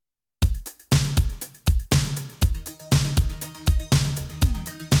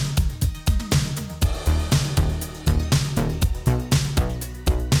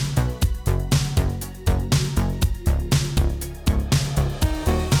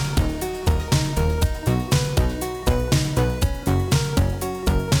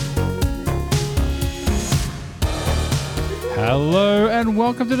and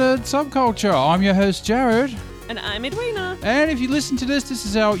welcome to Nerd Subculture. I'm your host, Jarrod. And I'm Edwina. And if you listen to this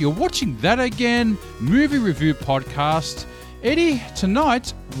is our You're Watching That Again movie review podcast. Eddie,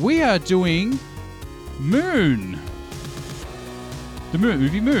 tonight we are doing Moon. The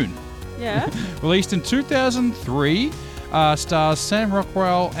movie Moon. Yeah. Released in 2003, stars Sam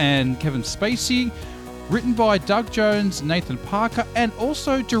Rockwell and Kevin Spacey. Written by Doug Jones, Nathan Parker, and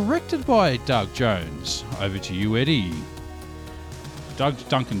also directed by Doug Jones. Over to you, Eddie.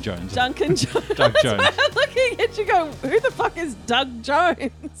 Duncan Jones. Duncan Jones. Doug Jones. I'm looking at you going, who the fuck is Doug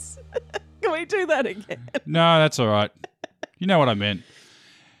Jones? Can we do that again? No, that's all right. You know what I meant.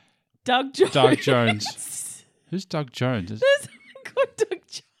 Doug Jones. Doug Jones. Who's Doug Jones? There's someone called Doug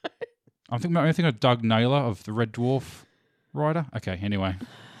Jones. I'm thinking of Doug Naylor of the Red Dwarf writer. Okay, anyway.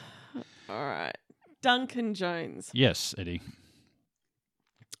 All right. Duncan Jones. Yes, Eddie.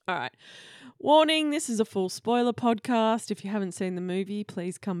 All right. Warning, this is a full spoiler podcast. If you haven't seen the movie,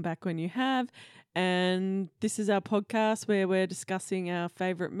 please come back when you have. And this is our podcast where we're discussing our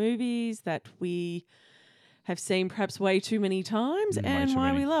favourite movies that we have seen perhaps way too many times and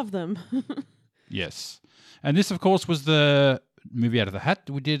why we love them. Yes. And this, of course, was the movie out of the hat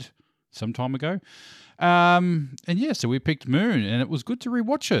that we did some time ago. And yeah, so we picked Moon, and it was good to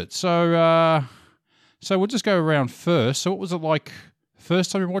rewatch it. So we'll just go around first. So what was it like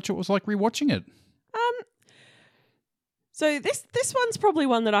first time you watched it? What was it like rewatching it? So this one's probably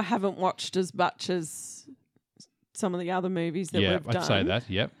one that I haven't watched as much as some of the other movies that we've done. I'd say that,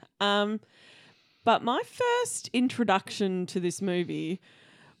 yep. But my first introduction to this movie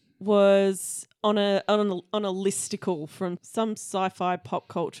was on a listicle from some sci-fi pop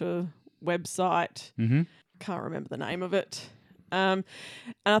culture website. Mm-hmm. Can't remember the name of it. And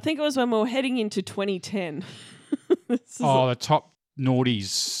I think it was when we were heading into 2010. The top noughties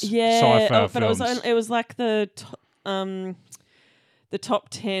sci-fi but films. it was like the top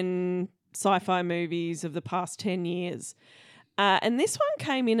 10 sci-fi movies of the past 10 years. And this one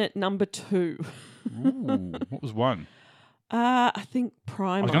came in at number 2. Ooh, what was one? I think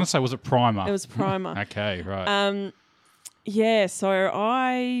Primer. I was going to say, was it Primer? It was Primer. Okay, right.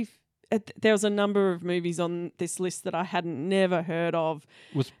 So there was a number of movies on this list that I hadn't never heard of.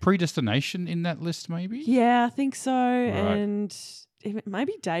 Was Predestination in that list, maybe? Yeah, I think so. Right. And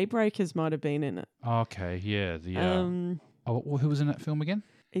maybe Daybreakers might have been in it. Okay, yeah. Who was in that film again?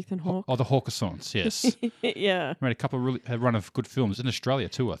 Ethan Hawke. The Hawkersons, yes. Yeah. Made a run of good films in Australia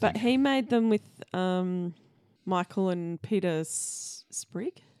too, I think. But he made them with Michael and Peter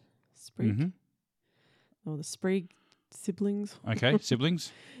Sprigg? Mm-hmm. Or the Sprigg siblings. Okay,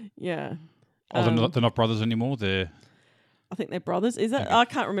 siblings. Yeah. They're not brothers anymore. I think they're brothers. Is that? Okay. I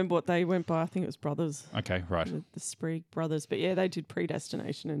can't remember what they went by. I think it was brothers. Okay, right. The Sprigg brothers. But yeah, they did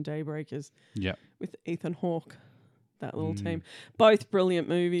Predestination and Daybreakers. Yeah. With Ethan Hawke, that little team. Both brilliant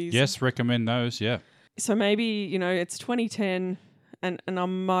movies. Yes, recommend those, yeah. So maybe, it's 2010 and I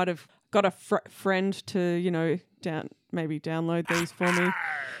might have got a friend to, download these for me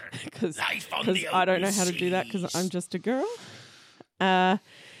because I don't know how to do that because I'm just a girl. Anyway,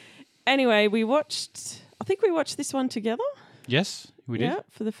 I think we watched this one together. Yes, we did. Yeah,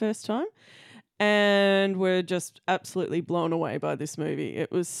 for the first time. And we're just absolutely blown away by this movie.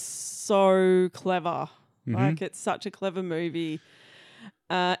 It was so clever. Mm-hmm. Like, it's such a clever movie.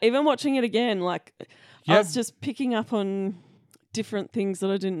 Even watching it again, I was just picking up on different things that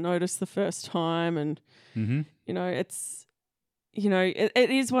I didn't notice the first time. And, it's, it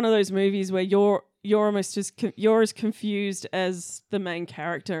is one of those movies where you're almost you're as confused as the main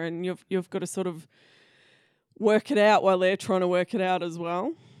character, and you've got to sort of work it out while they're trying to work it out as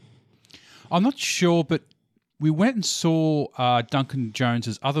well. I'm not sure, but we went and saw Duncan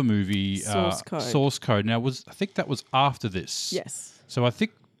Jones's other movie, Source Code. Now, I think that was after this. Yes. So I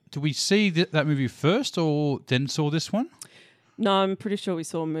think, did we see that movie first or then saw this one? No, I'm pretty sure we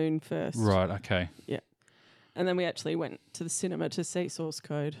saw Moon first. Right, okay. Yeah. And then we actually went to the cinema to see Source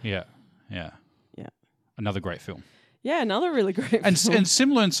Code. Yeah. Another great film. Yeah, another really great film. And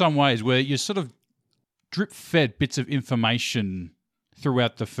similar in some ways, where you sort of drip-fed bits of information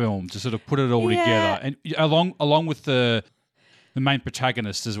throughout the film to sort of put it all together, and along with the main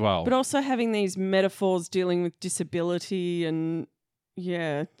protagonist as well. But also having these metaphors dealing with disability and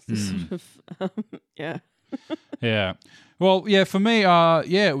sort of Yeah. Well, for me,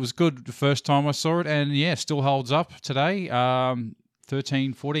 it was good the first time I saw it, and still holds up today.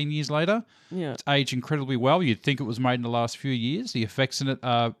 13, 14 years later. Yeah. It's aged incredibly well. You'd think it was made in the last few years. The effects in it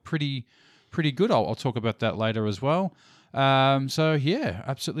are pretty good. I'll talk about that later as well.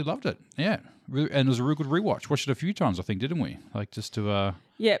 Absolutely loved it. Yeah. And it was a real good rewatch. Watched it a few times, I think, didn't we? Just to...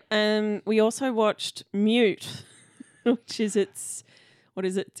 Yeah, and we also watched Mute, which is its what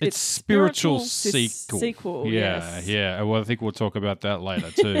is it? It's spiritual sequel. Yeah, yes. yeah. Well, I think we'll talk about that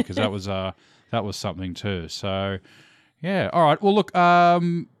later too, because that was something too. So, yeah. All right. Well, look,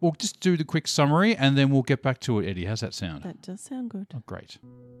 we'll just do the quick summary, and then we'll get back to it. Eddie, how's that sound? That does sound good. Oh, great.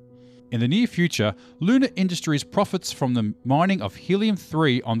 In the near future, Lunar Industries profits from the mining of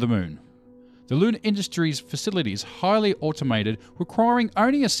helium-3 on the moon. The Lunar Industries facility is highly automated, requiring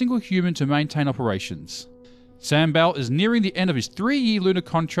only a single human to maintain operations. Sam Bell is nearing the end of his 3-year lunar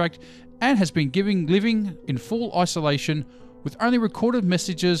contract and has been living in full isolation with only recorded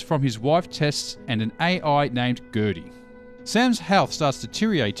messages from his wife Tess and an AI named Gertie. Sam's health starts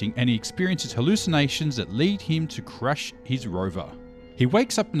deteriorating and he experiences hallucinations that lead him to crash his rover. He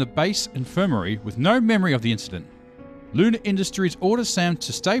wakes up in the base infirmary with no memory of the incident. Lunar Industries orders Sam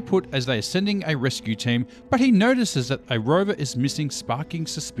to stay put as they are sending a rescue team, but he notices that a rover is missing, sparking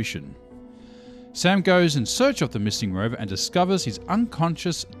suspicion. Sam goes in search of the missing rover and discovers his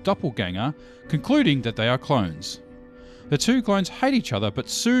unconscious doppelganger, concluding that they are clones. The two clones hate each other, but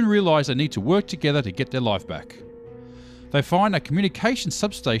soon realise they need to work together to get their life back. They find a communication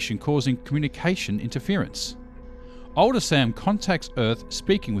substation causing communication interference. Older Sam contacts Earth,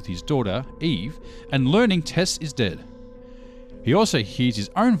 speaking with his daughter, Eve, and learning Tess is dead. He also hears his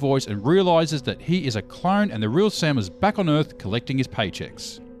own voice and realises that he is a clone and the real Sam is back on Earth collecting his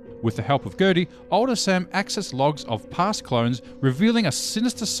paychecks. With the help of Gertie, older Sam accesses logs of past clones, revealing a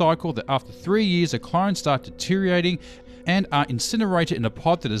sinister cycle that after 3 years the clones start deteriorating and are incinerated in a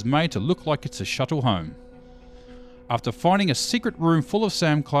pod that is made to look like it's a shuttle home. After finding a secret room full of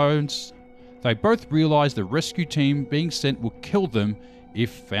Sam clones, they both realise the rescue team being sent will kill them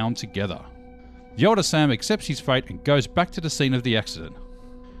if found together. The older Sam accepts his fate and goes back to the scene of the accident.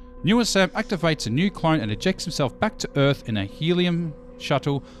 Newer Sam activates a new clone and ejects himself back to Earth in a helium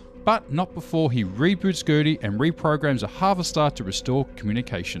shuttle, but not before he reboots Gertie and reprograms a Harvestar to restore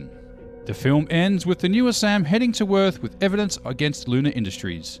communication. The film ends with the newer Sam heading to Earth with evidence against Lunar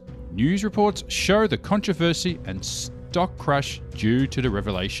Industries. News reports show the controversy and stock crash due to the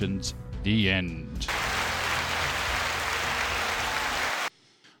revelations. The end.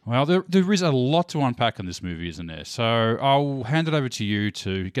 Well, there is a lot to unpack in this movie, isn't there? So I'll hand it over to you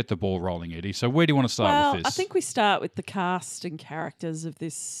to get the ball rolling, Eddie. So where do you want to start with this? I think we start with the cast and characters of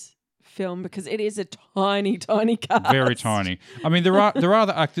this film because it is a tiny, tiny cast. Very tiny. I mean, there are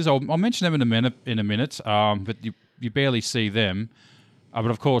other actors. I'll mention them in a minute. But you barely see them. But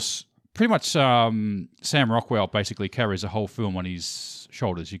of course, pretty much Sam Rockwell basically carries the whole film on his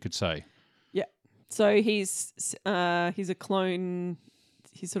shoulders, you could say. Yeah. So he's a clone.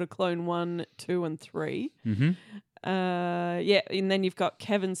 He's sort of clone 1, 2, and 3. Mm-hmm. And then you've got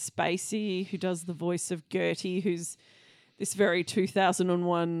Kevin Spacey, who does the voice of Gertie, who's this very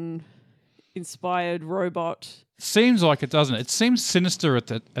 2001 inspired robot. Seems like it, doesn't it? It seems sinister at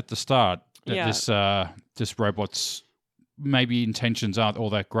the start that this robot's maybe intentions aren't all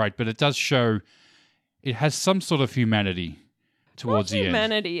that great, but it does show it has some sort of humanity towards the end.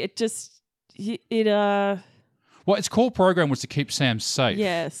 Humanity. It just Well, its core program was to keep Sam safe.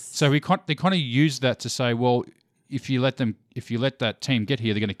 Yes. So they kind of used that to say, well, if you let that team get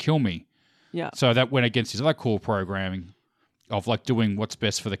here, they're going to kill me. Yeah. So that went against his other core programming of like doing what's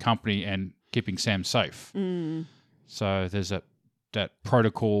best for the company and keeping Sam safe. Mm. So there's that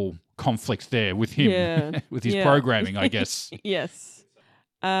protocol conflict there with him, with his programming, I guess. Yes.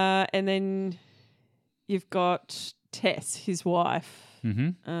 And then you've got Tess, his wife.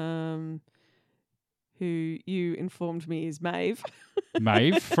 Mm-hmm. Who you informed me is Maeve.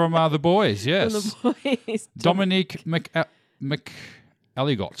 Maeve from The Boys, yes. From The Boys. Dominique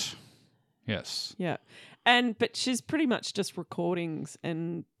McElligott. Yes. Yeah. But she's pretty much just recordings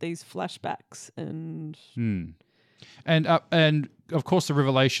and these flashbacks and... And of course the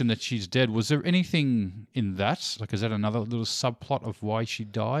revelation that she's dead, was there anything in that? Like, is that another little subplot of why she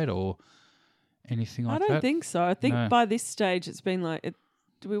died or anything like that? I don't think so. I think by this stage it's been like...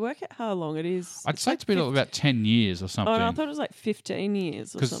 Do we work out how long it is? I'd say it's been about 10 years or something. Oh, no, I thought it was like 15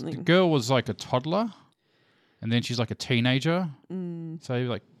 years or something. Because the girl was like a toddler and then she's like a teenager. So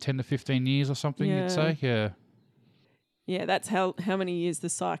like 10 to 15 years or something, you'd say? Yeah. Yeah, that's how many years the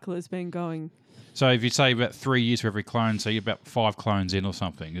cycle has been going. So if you say about 3 years for every clone, so you're about 5 clones in or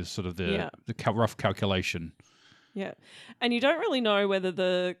something is sort of the rough calculation. Yeah. And you don't really know whether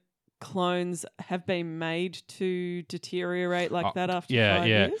the clones have been made to deteriorate like that after 5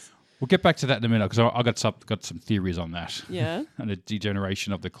 years? We'll get back to that in a minute because I got some theories on that. Yeah. And the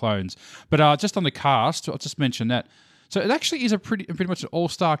degeneration of the clones. But just on the cast, I'll just mention that. So it actually is pretty much an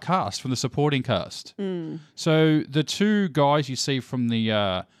all-star cast from the supporting cast. So the two guys you see from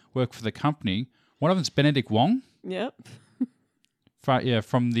the work for the company, one of them's Benedict Wong. Yep.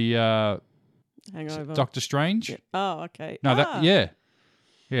 from the Hangover. Doctor Strange. Yeah. Oh, okay. No,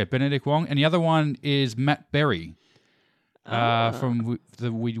 yeah, Benedict Wong, and the other one is Matt Berry from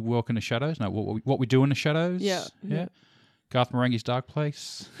the We Walk in the Shadows. No, what we do in the shadows. Yeah. Garth Marenghi's Dark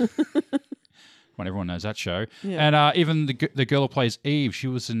Place. Well, everyone knows that show. Yeah. And even the girl who plays Eve, she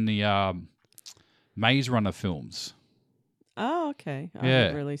was in the Maze Runner films. Oh, okay. I Yeah.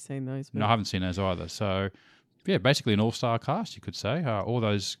 haven't really seen those. But... No, I haven't seen those either. So, yeah, basically an all-star cast, you could say. All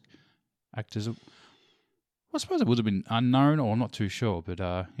those actors. I suppose it would have been unknown, or I'm not too sure, but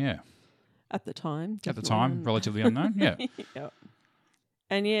yeah. At the time. At the time, relatively unknown, yeah. Yep.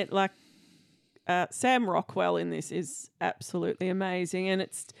 And yet, like, Sam Rockwell in this is absolutely amazing, and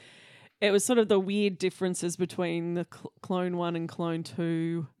it was sort of the weird differences between the Clone 1 and Clone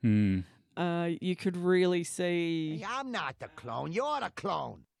 2. You could really see... Hey, I'm not the clone. You're the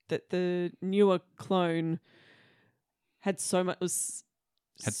clone. That the newer clone had so much...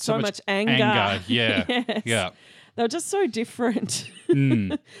 so much anger. Yeah. Yes. Yeah. They were just so different.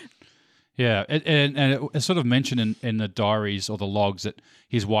 Yeah. And it's sort of mentioned in the diaries or the logs that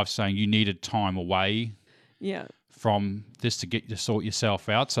his wife's saying you needed time away from this to get you to sort yourself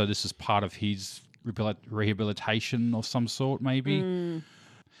out. So this is part of his rehabilitation of some sort, maybe.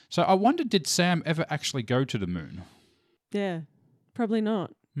 So I wonder, did Sam ever actually go to the moon? Yeah. Probably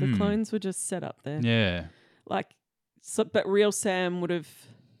not. The clones were just set up there. Yeah. But real Sam would have...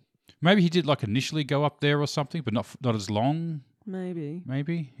 Maybe he did initially go up there or something, but not as long. Maybe.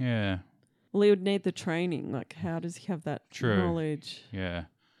 Yeah. Well, he would need the training. How does he have that knowledge? Yeah.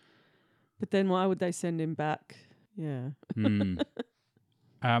 But then why would they send him back? Yeah.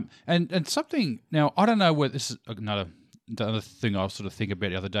 And something... Now, I don't know whether this is another thing I was sort of thinking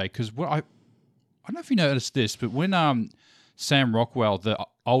about the other day, because I don't know if you noticed this, but when Sam Rockwell, the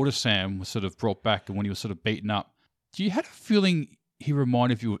older Sam, was sort of brought back and when he was sort of beaten up, do you have a feeling he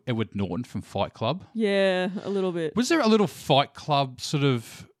reminded you of Edward Norton from Fight Club? Yeah, a little bit. Was there a little Fight Club sort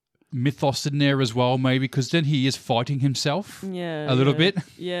of mythos in there as well, maybe? Because then he is fighting himself a little bit.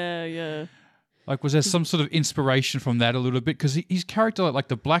 Yeah. Was there some sort of inspiration from that a little bit? Because his character, like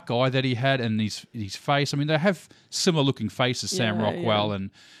the black eye that he had and his face, I mean, they have similar looking faces, Sam Rockwell and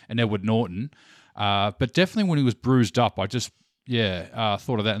Edward Norton. But definitely when he was bruised up, I just,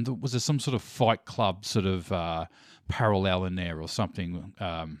 thought of that. And was there some sort of Fight Club sort of parallel in there or something?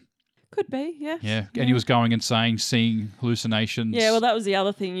 Could be, yeah. Yeah, and he was going and seeing hallucinations. Yeah, well, that was the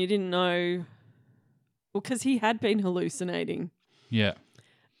other thing. You didn't know... Well, because he had been hallucinating. Yeah.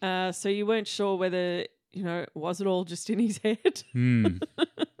 So you weren't sure whether, was it all just in his head? You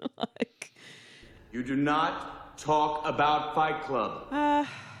do not talk about Fight Club.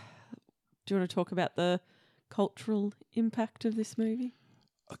 Do you want to talk about the cultural impact of this movie?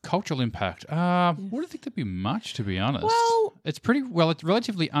 A cultural impact? Wouldn't think there'd be much, to be honest. Well... It's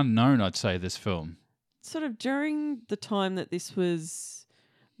relatively unknown, I'd say, this film. Sort of during the time that this was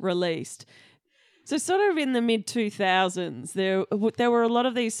released... So sort of in the mid-2000s, there were a lot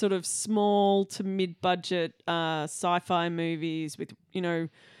of these sort of small to mid-budget sci-fi movies with,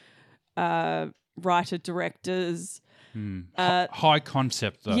 writer-directors. High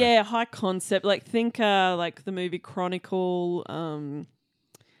concept, though. Yeah, high concept. Think the movie Chronicle,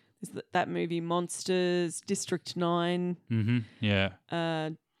 that movie Monsters, District 9. Mm-hmm, yeah.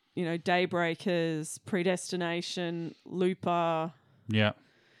 Daybreakers, Predestination, Looper. Yeah.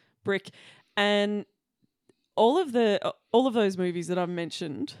 Brick. And all of those movies that I've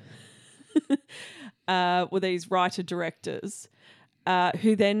mentioned were these writer-directors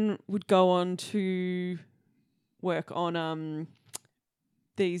who then would go on to work on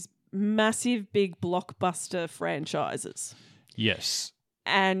these massive, big blockbuster franchises. Yes.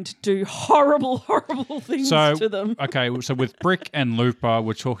 And do horrible, horrible things to them. Okay, so with Brick and Looper,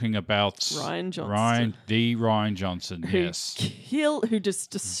 we're talking about Rian Johnson. Rian Johnson, yes. Who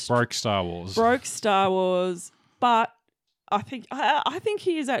just broke Star Wars. But I think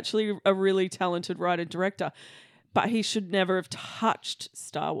he is actually a really talented writer-director, but he should never have touched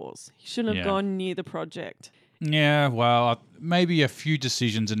Star Wars. He shouldn't have gone near the project. Yeah, well, maybe a few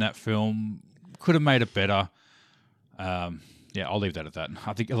decisions in that film could have made it better. Yeah, I'll leave that at that.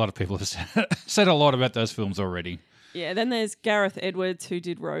 I think a lot of people have said a lot about those films already. Yeah, then there's Gareth Edwards, who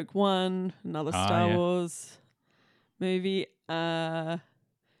did Rogue One, another Star Wars movie.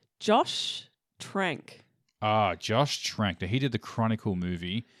 Josh Trank. Josh Trank. Now, he did the Chronicle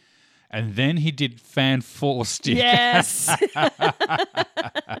movie, and then he did Fan Forced. Yes.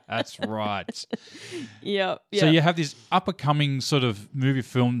 That's right. Yep. So you have these up-and-coming sort of movie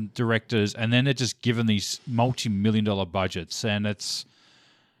film directors, and then they're just given these multi-million-dollar budgets, and it's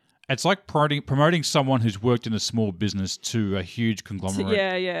It's like promoting someone who's worked in a small business to a huge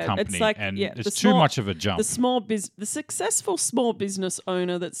conglomerate company, it's like, and yeah, it's too much of a jump. The successful small business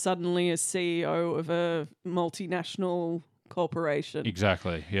owner that's suddenly a CEO of a multinational corporation.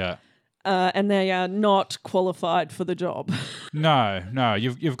 Exactly, yeah. And they are not qualified for the job. No,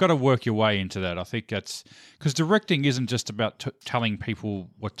 you've got to work your way into that. I think that's because directing isn't just about telling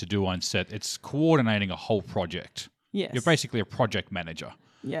people what to do on set. It's coordinating a whole project. Yes. You're basically a project manager.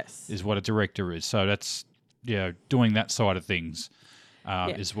 Yes. Is what a director is. So that's, doing that side of things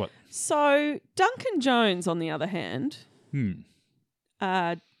is what... So Duncan Jones, on the other hand,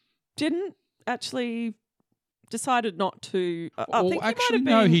 didn't actually... decided not to... I think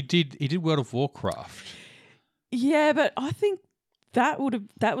he did World of Warcraft. Yeah, but I think that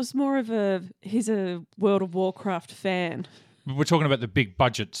was more of he's a World of Warcraft fan. We're talking about the big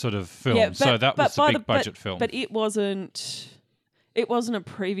budget sort of film, so that was the big budget film. But it wasn't a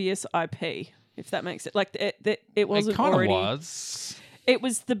previous IP, if that makes it. Like it wasn't already... It kind of was. It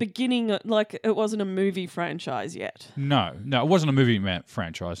was the beginning, like it wasn't a movie franchise yet. No, it wasn't a movie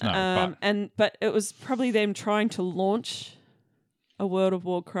franchise, no. But it was probably them trying to launch a World of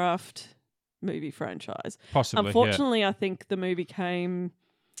Warcraft movie franchise. Possibly, Unfortunately, I think the movie came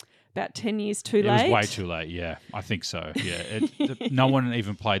about 10 years too late. It was way too late, yeah. I think so, yeah. No one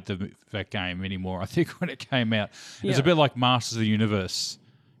even played that game anymore, I think, when it came out. It was a bit like Masters of the Universe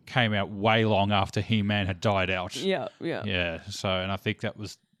came out way long after He-Man had died out. Yeah. Yeah, so, and I think that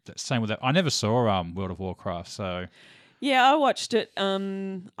was the same with that. I never saw World of Warcraft, so... Yeah, I watched it.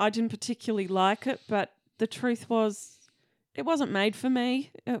 I didn't particularly like it, but the truth was it wasn't made for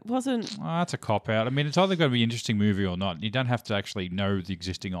me. It wasn't... Well, that's a cop-out. I mean, it's either going to be an interesting movie or not. You don't have to actually know the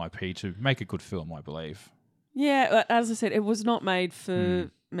existing IP to make a good film, I believe. Yeah, as I said, it was not made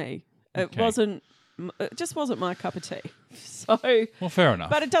for me. It wasn't... It just wasn't my cup of tea. So, well, fair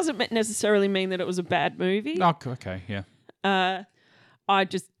enough. But it doesn't necessarily mean that it was a bad movie. Oh, okay, yeah. I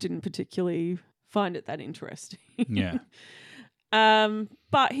just didn't particularly find it that interesting. Yeah.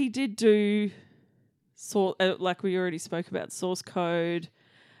 But he did do, like we already spoke about, Source Code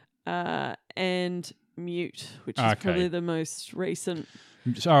and Mute, which is probably the most recent.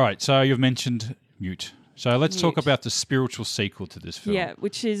 All right, so you've mentioned Mute. So let's talk about the spiritual sequel to this film. Yeah,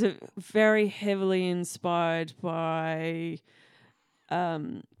 which is very heavily inspired by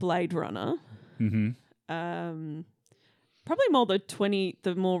Blade Runner. Mm-hmm. Probably more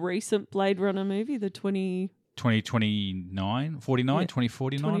the more recent Blade Runner movie, the 2049,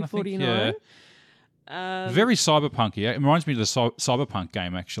 2049, I think. Yeah. Very cyberpunky. It reminds me of the Cyberpunk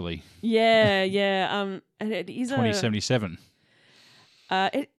game, actually. Yeah. And it is 2077. I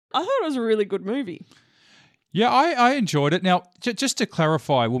thought it was a really good movie. Yeah, I enjoyed it. Now, just to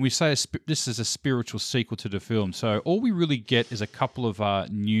clarify, when we say this is a spiritual sequel to the film, so all we really get is a couple of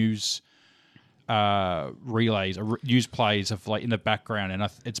news relays or news plays of like in the background, and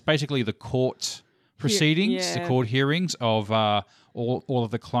it's basically the court proceedings, the court hearings of all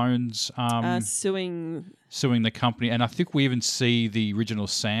of the clones suing the company, and I think we even see the original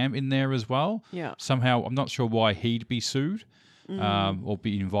Sam in there as well. Yeah, somehow I'm not sure why he'd be sued. Or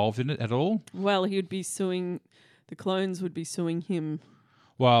be involved in it at all. Well, he would be suing... The clones would be suing him.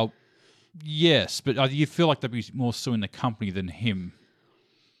 Well, yes, but you feel like they'd be more suing the company than him.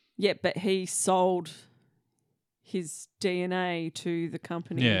 Yeah, but he sold his DNA to the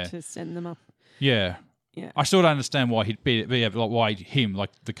company to send them up. Yeah. I still don't understand why he'd be like, why him, like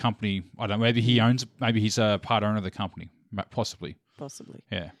the company, I don't know, maybe he's a part owner of the company, possibly.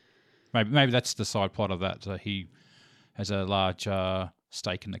 Yeah. Maybe that's the side plot of that, he has a large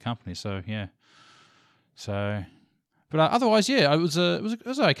stake in the company. So yeah, but otherwise, yeah, it was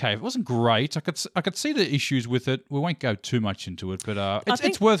okay. It wasn't great. I could see the issues with it. We won't go too much into it, but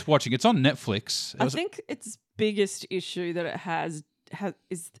it's worth watching. It's on Netflix. I think its biggest issue that it has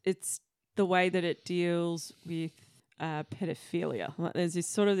is it's the way that it deals with pedophilia. Like there's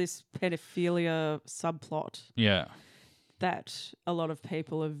this pedophilia subplot. Yeah. That a lot of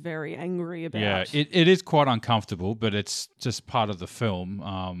people are very angry about. Yeah, it is quite uncomfortable, but it's just part of the film.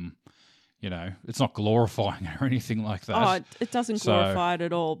 It's not glorifying or anything like that. Oh, it doesn't glorify it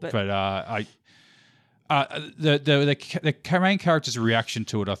at all. But the main character's reaction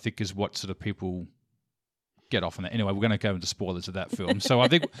to it, I think, is what sort of people get off on that. Anyway, we're going to go into spoilers of that film, so I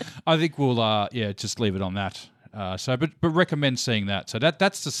think we'll just leave it on that. But recommend seeing that. So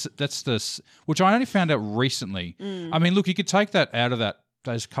that's the which I only found out recently. I mean, look, you could take that out of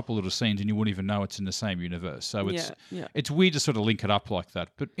those couple little scenes, and you wouldn't even know it's in the same universe. So it's weird to sort of link it up like that,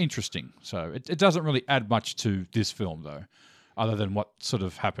 but interesting. So it doesn't really add much to this film though, other than what's sort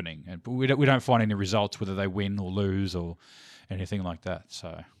of happening. And we don't find any results whether they win or lose or anything like that.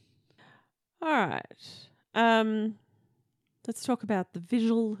 So All right. Let's talk about the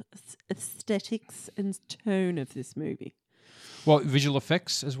visual aesthetics and tone of this movie. Well, visual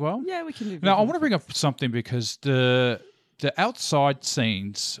effects as well. Yeah, we can do. Now, I visual want to bring up something because the outside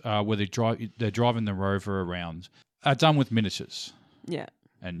scenes where they're driving the rover around are done with miniatures, Yeah.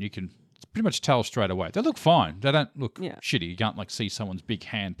 and you can pretty much tell straight away. They look fine. They don't look Yeah. shitty. You can't like see someone's big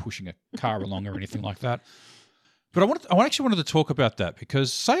hand pushing a car along or anything like that. But I actually wanted to talk about that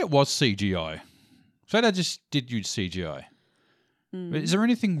because say it was CGI. Say they just did use CGI. Is there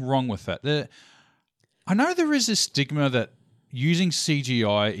anything wrong with that? I know there is this stigma that using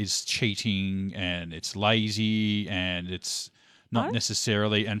CGI is cheating and it's lazy and it's not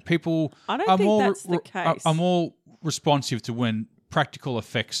necessarily, and people I don't are think more that's the case. are more responsive to when practical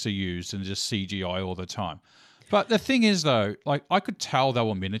effects are used and just CGI all the time. But the thing is, though, like I could tell they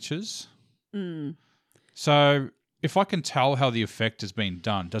were miniatures. So if I can tell how the effect has been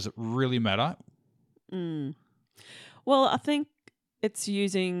done, does it really matter? Well, I think it's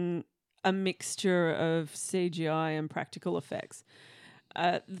using a mixture of CGI and practical effects.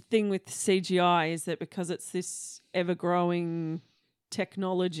 The thing with CGI is that because it's this ever-growing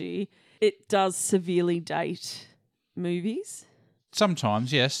technology, it does severely date movies.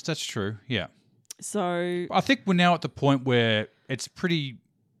 Sometimes, yes, that's true. Yeah. So I think we're now at the point where it's pretty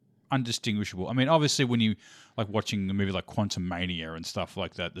undistinguishable. I mean, obviously, when you like watching a movie like Quantum Mania and stuff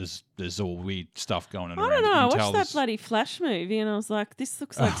like that, there's all weird stuff going on. I don't know. I watched that bloody Flash movie and I was like, this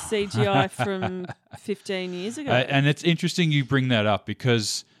looks like CGI from 15 years ago. And it's interesting you bring that up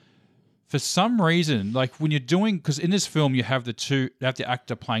because for some reason, like when you're doing, because in this film you have the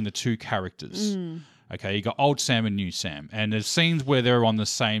actor playing the two characters. Okay, you got old Sam and new Sam, and there's scenes where they're on the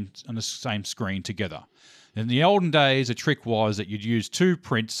same screen together. In the olden days, the trick was that you'd use two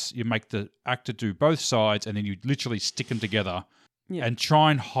prints, you make the actor do both sides, and then you'd literally stick them together and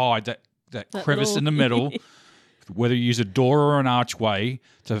try and hide that crevice in the middle, whether you use a door or an archway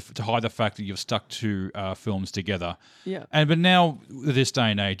to hide the fact that you've stuck two films together. Yeah. But now, with this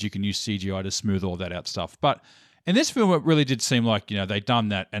day and age, you can use CGI to smooth all that out stuff. But in this film, it really did seem like, they'd done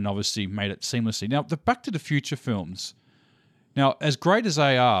that and obviously made it seamlessly. Now, the Back to the Future films, now, as great as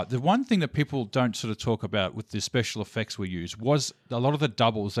they are, the one thing that people don't sort of talk about with the special effects we use was a lot of the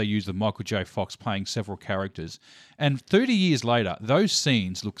doubles they used of Michael J. Fox playing several characters. And 30 years later, those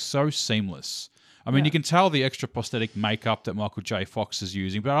scenes look so seamless. I mean, you can tell the extra prosthetic makeup that Michael J. Fox is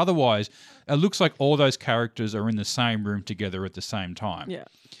using, but otherwise, it looks like all those characters are in the same room together at the same time. Yeah.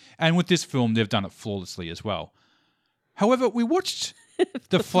 And with this film, they've done it flawlessly as well. However, we watched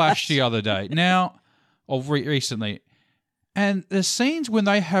The Flash the other day, recently, and there's scenes when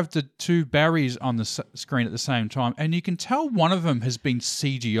they have the two Barrys on the screen at the same time, and you can tell one of them has been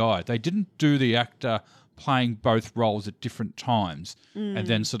CGI. They didn't do the actor playing both roles at different times and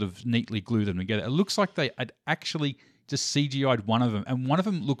then sort of neatly glue them together. It looks like they had actually just CGI'd one of them, and one of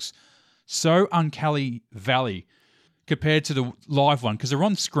them looks so uncanny valley compared to the live one because they're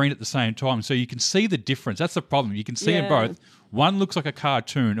on screen at the same time, so you can see the difference. That's the problem. You can see them both. One looks like a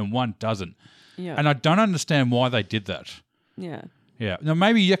cartoon and one doesn't. Yeah. And I don't understand why they did that. Yeah. Yeah. Now,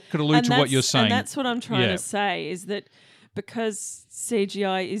 maybe you could allude to what you're saying. And that's what I'm trying to say is that because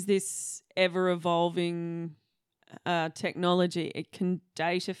CGI is this ever-evolving technology, it can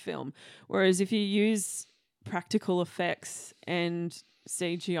date a film. Whereas if you use practical effects and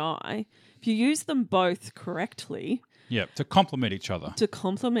CGI, if you use them both correctly... Yeah, to complement each other.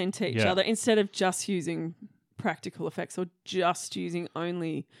 Instead of just using practical effects or just using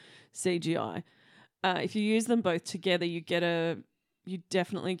only CGI. If you use them both together, you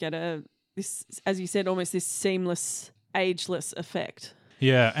definitely get this, as you said, almost this seamless, ageless effect.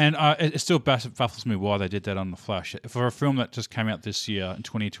 Yeah, and it still baffles me why they did that on The Flash for a film that just came out this year in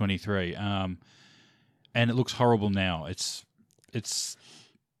 2023, and it looks horrible now. It's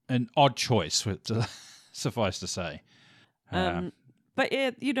an odd choice, suffice to say. But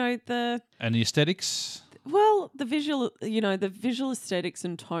yeah, and the aesthetics. Well, the visual aesthetics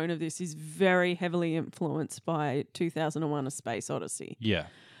and tone of this is very heavily influenced by 2001: A Space Odyssey. Yeah.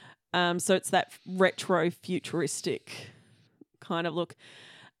 So it's that retro futuristic kind of look.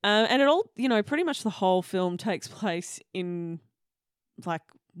 And it all, pretty much the whole film takes place in like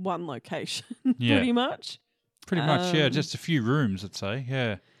one location, pretty much. Pretty much, yeah. Just a few rooms, I'd say,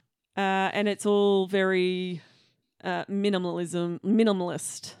 yeah. And it's all very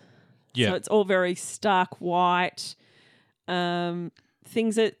minimalist. Yeah. So it's all very stark white.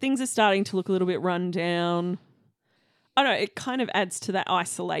 Things are starting to look a little bit run down. I don't know, it kind of adds to that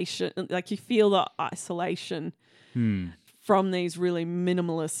isolation. Like you feel the isolation from these really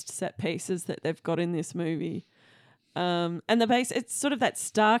minimalist set pieces that they've got in this movie. And the base, it's sort of that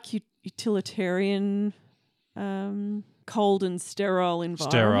stark utilitarian, cold and sterile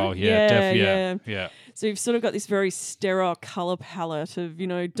environment. Sterile, yeah. So you've sort of got this very sterile colour palette of,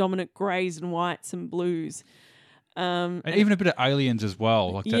 dominant greys and whites and blues. And even a bit of Aliens as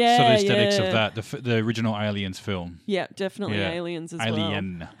well, like that sort of aesthetics of that, the original Aliens film. Yeah, definitely Aliens as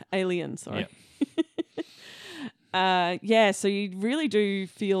well. Alien, sorry. Yeah. So you really do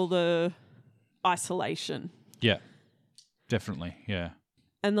feel the isolation. Yeah, definitely, yeah.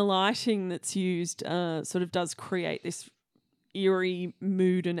 And the lighting that's used sort of does create this eerie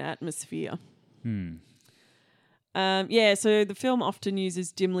mood and atmosphere. So the film often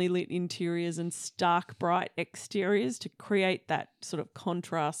uses dimly lit interiors and stark, bright exteriors to create that sort of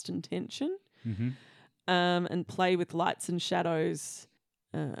contrast and tension, and play with lights and shadows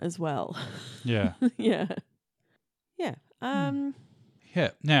as well. Yeah. Yeah.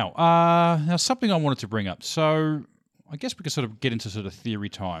 Now something I wanted to bring up. So I guess we could sort of get into sort of theory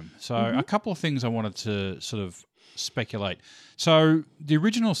time. So a couple of things I wanted to sort of speculate. So the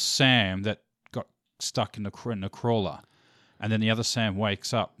original Sam that got stuck in the crawler, and then the other Sam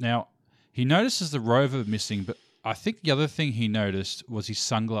wakes up. Now, he notices the rover missing, but I think the other thing he noticed was his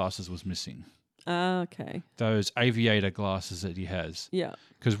sunglasses was missing. Okay. Those aviator glasses that he has. Yeah.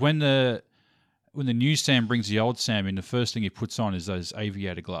 Because when the new Sam brings the old Sam in, the first thing he puts on is those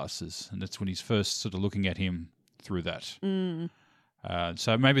aviator glasses, and that's when he's first sort of looking at him through that.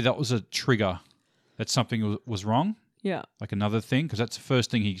 So maybe that was a trigger that something was wrong. Yeah. Like another thing, because that's the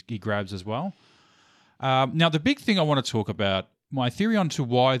first thing he grabs as well. Now, the big thing I want to talk about, my theory onto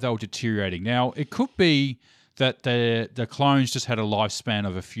why they were deteriorating. Now, it could be that the clones just had a lifespan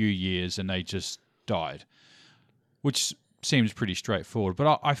of a few years and they just died, which seems pretty straightforward.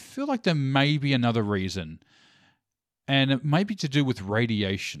 But I feel like there may be another reason, and it may be to do with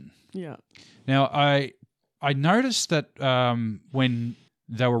radiation. Yeah. Now, I noticed that when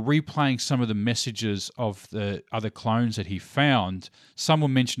they were replaying some of the messages of the other clones that he found, some were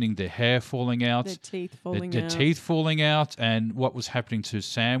mentioning their hair falling out, their teeth falling their teeth falling out, and what was happening to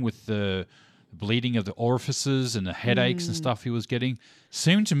Sam with the bleeding of the orifices and the headaches and stuff he was getting.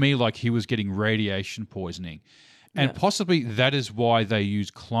 Seemed to me like he was getting radiation poisoning. And possibly that is why they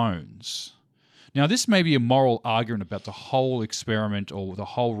use clones. Now, this may be a moral argument about the whole experiment or the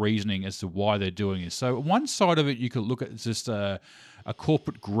whole reasoning as to why they're doing this. So one side of it you could look at as just a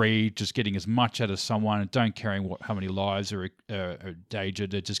corporate greed, just getting as much out of someone and don't caring how many lives are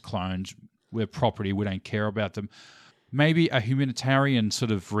endangered. They're just clones. We're property. We don't care about them. Maybe a humanitarian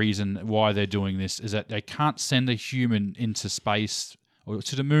sort of reason why they're doing this is that they can't send a human into space or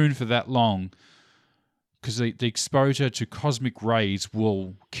to the moon for that long because the exposure to cosmic rays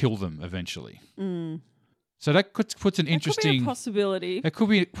will kill them eventually. So that puts an interesting... Could be a possibility. It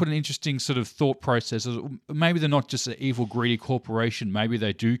could put an interesting sort of thought process. Maybe they're not just an evil, greedy corporation. Maybe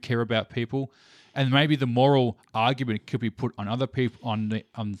they do care about people. And maybe the moral argument could be put on other people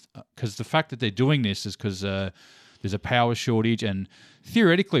because the fact that they're doing this is because there's a power shortage. And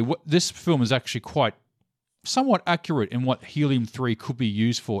theoretically, what this film is actually somewhat accurate in what helium-3 could be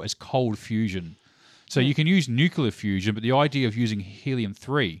used for as cold fusion. So you can use nuclear fusion, but the idea of using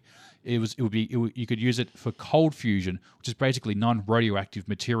helium-3, you could use it for cold fusion, which is basically non-radioactive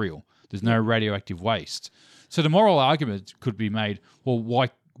material. There's no radioactive waste. So the moral argument could be made, well,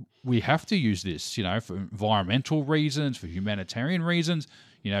 why we have to use this, for environmental reasons, for humanitarian reasons.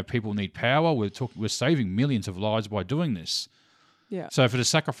 People need power. We're saving millions of lives by doing this. Yeah. So for the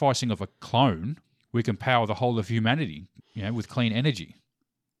sacrificing of a clone, we can power the whole of humanity, with clean energy.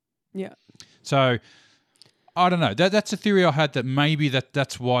 Yeah. So I don't know. That's a theory I had that maybe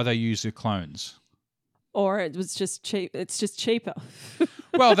that's why they use the clones. Or it was just cheap. It's just cheaper.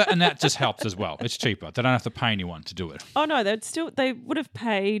 Well, that just helps as well. It's cheaper. They don't have to pay anyone to do it. Oh no, they would have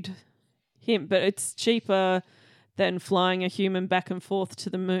paid him, but it's cheaper than flying a human back and forth to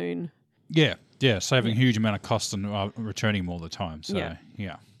the moon. Yeah, saving a huge amount of cost and returning them all the time. So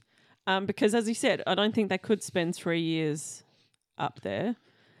yeah. Because as you said, I don't think they could spend 3 years up there.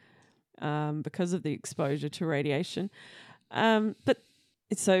 Because of the exposure to radiation. But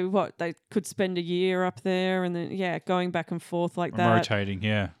so what? They could spend a year up there and then, going back and forth like that. Rotating,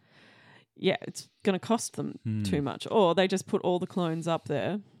 yeah. Yeah, it's going to cost them too much. Or they just put all the clones up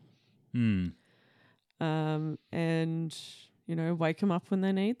there. And, wake them up when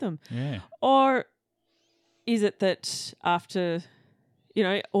they need them. Yeah. Or is it that after...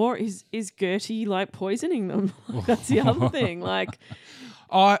 or is Gertie poisoning them? That's the other thing.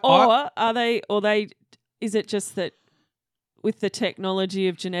 Is it just that with the technology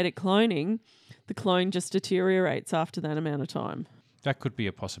of genetic cloning, the clone just deteriorates after that amount of time? That could be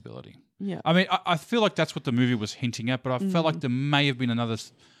a possibility. Yeah. I mean, I feel like that's what the movie was hinting at, but I felt like there may have been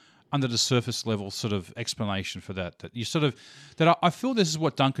under the surface level sort of explanation for that. That you sort of I feel this is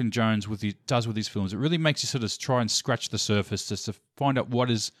what Duncan Jones does with these films. It really makes you sort of try and scratch the surface just to find out what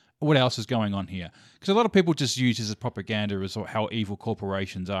else is going on here. Because a lot of people just use this as propaganda as how evil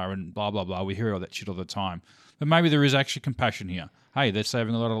corporations are and blah blah blah. We hear all that shit all the time. But maybe there is actually compassion here. Hey, they're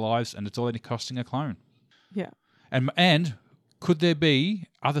saving a lot of lives, and it's already costing a clone. Yeah. And could there be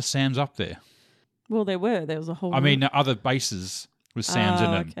other Sams up there? Well, there were. There was a whole. I mean, other bases with Sams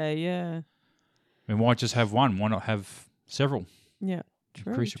in them. Okay, yeah. I mean, why just have one? Why not have several? Yeah,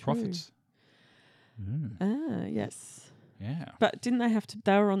 true. Increase your profits. Yes. Yeah. But didn't they have to?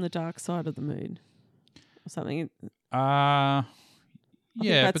 They were on the dark side of the moon, or something. Yeah,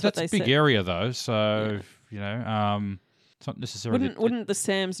 but that's a big said. area though. So it's not necessarily. Wouldn't the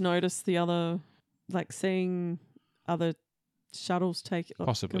Sams notice the other, like seeing other shuttles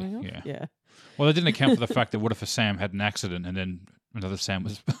possibly? going off? Yeah. Well, they didn't account for the fact that what if a Sam had an accident and then another Sam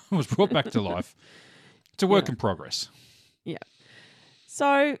was brought back to life? It's a work in progress. Yeah.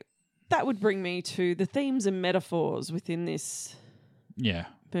 So that would bring me to the themes and metaphors within this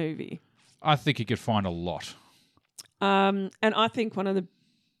movie. I think you could find a lot. And I think one of the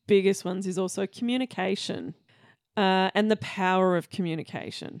biggest ones is also communication and the power of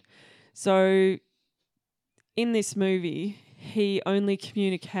communication. So in this movie, he only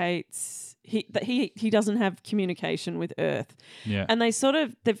communicates... He doesn't have communication with Earth. Yeah. And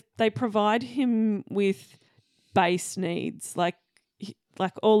they provide him with base needs. Like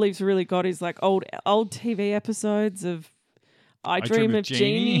all he's really got is like old TV episodes of I Dream of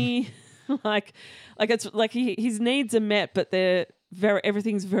Jeannie. like it's like his needs are met, but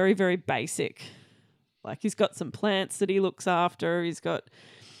everything's very, very basic. Like he's got some plants that he looks after. He's got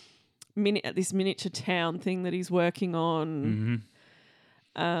this miniature town thing that he's working on. Mm-hmm.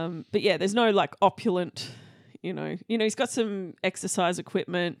 But yeah, there's no like opulent, he's got some exercise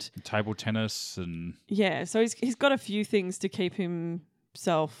equipment, table tennis, and so he's got a few things to keep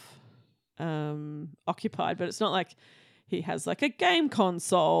himself occupied, but it's not like he has like a game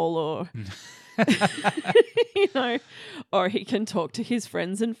console or or he can talk to his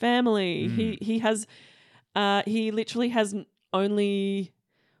friends and family. He has he literally has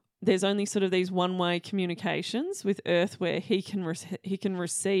there's only sort of these one-way communications with Earth where he can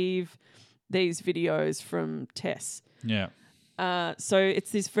receive these videos from Tess. Yeah. So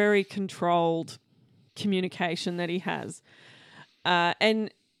it's this very controlled communication that he has. And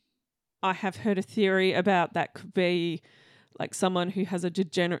I have heard a theory about that could be like someone who has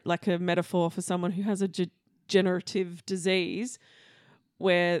like a metaphor for someone who has a degenerative disease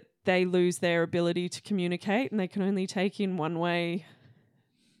where they lose their ability to communicate and they can only take in one-way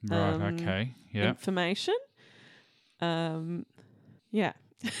information.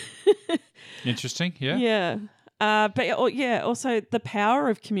 Interesting. Yeah. Yeah. But also the power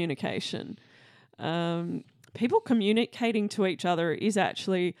of communication. People communicating to each other is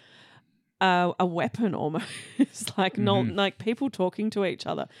actually a weapon almost. Like people talking to each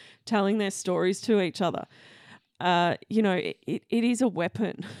other, telling their stories to each other. It is a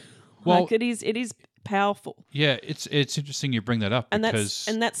weapon. Well, like it is powerful. Yeah, it's interesting you bring that up and because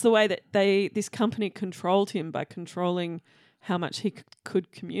that's the way that this company controlled him, by controlling how much he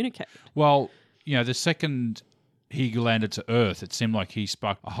could communicate. Well, the second he landed to Earth, it seemed like he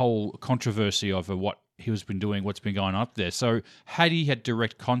sparked a whole controversy over what he was been doing, what's been going up there. So had he had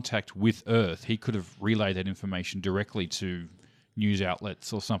direct contact with Earth, he could have relayed that information directly to news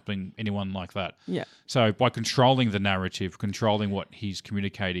outlets or something, anyone like that. Yeah. So by controlling the narrative, controlling what he's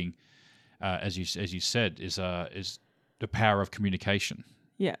communicating, as you said, is the power of communication.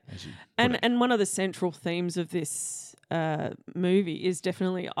 Yeah. And one of the central themes of this movie is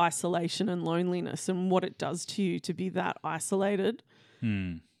definitely isolation and loneliness and what it does to you to be that isolated.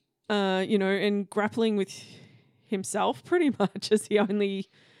 And grappling with himself pretty much as the only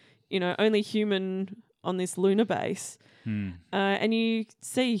human on this lunar base. And you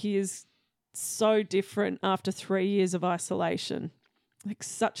see he is so different after 3 years of isolation. Like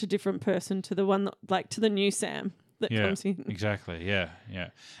such a different person to the one that, like to the new Sam that comes in. Exactly. Yeah.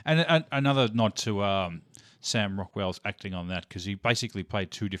 And another nod to Sam Rockwell's acting on that, because he basically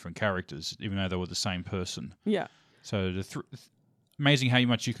played two different characters, even though they were the same person. Yeah. So amazing how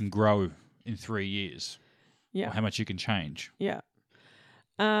much you can grow in 3 years. Yeah. Or how much you can change. Yeah.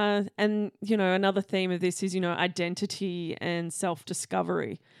 And another theme of this is identity and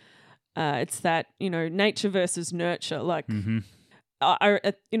self-discovery. It's that nature versus nurture. Like. Mm-hmm.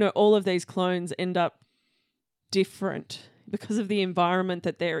 All of these clones end up different because of the environment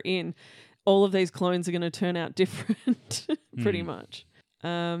that they're in. All of these clones are going to turn out different pretty much.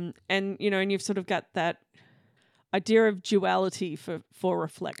 And you've sort of got that idea of duality for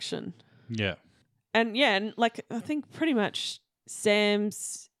reflection. Yeah. And yeah, and like I think pretty much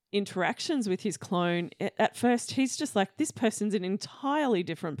Sam's interactions with his clone, at first he's just like, this person's an entirely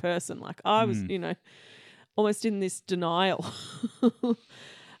different person. Like I was, almost in this denial.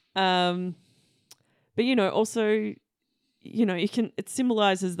 But also, it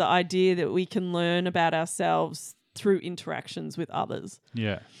symbolizes the idea that we can learn about ourselves through interactions with others.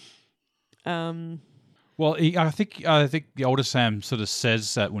 Yeah. Well, I think the older Sam sort of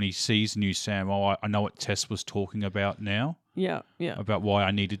says that when he sees new Sam. Oh, I know what Tess was talking about now. Yeah, yeah. About why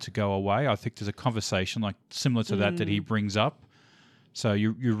I needed to go away. I think there's a conversation like similar to that he brings up. So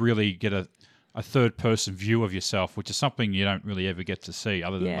you really get a third person view of yourself, which is something you don't really ever get to see,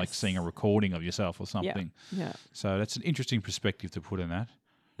 other than like seeing a recording of yourself or something. Yeah. So that's an interesting perspective to put in that.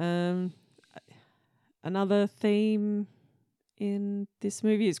 Another theme in this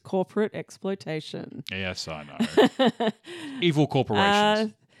movie is corporate exploitation. Yes, I know. Evil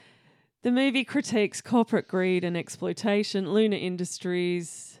corporations. The movie critiques corporate greed and exploitation. Luna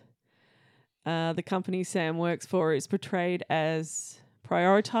Industries, the company Sam works for, is portrayed as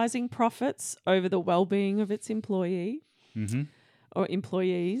prioritizing profits over the well-being of its employee or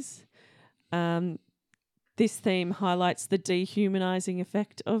employees. This theme highlights the dehumanizing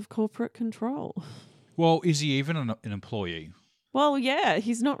effect of corporate control. Well, is he even an employee? Well, yeah,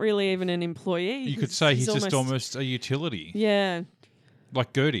 he's not really even an employee. You could say he's just almost a utility. Yeah.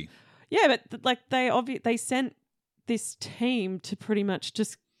 Like Gertie. Yeah, but like they sent this team to pretty much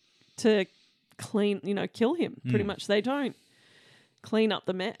just to kill him. Pretty much. They don't clean up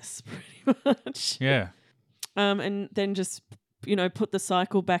the mess pretty much. Yeah. And then just, put the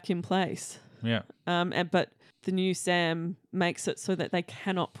cycle back in place. Yeah. But the new Sam makes it so that they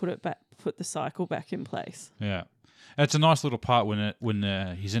cannot put the cycle back in place. Yeah. And it's a nice little part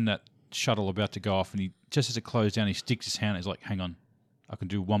when he's in that shuttle about to go off, and he just as it closes down, he sticks his hand. He's like, "Hang on, I can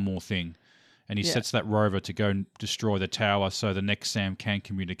do one more thing," and he sets that rover to go and destroy the tower, so the next Sam can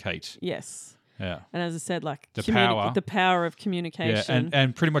communicate. Yes. Yeah. And as I said, like the power of communication. Yeah,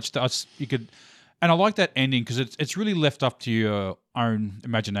 and pretty much you could. And I like that ending because it's really left up to your own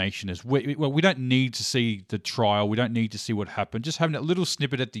imagination. We don't need to see the trial. We don't need to see what happened. Just having that little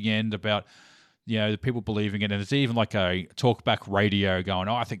snippet at the end about, the people believing it. And it's even like a talkback radio going,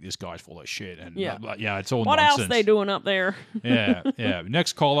 "Oh, I think this guy's full of shit." And it's all what nonsense. else they doing up there? Yeah.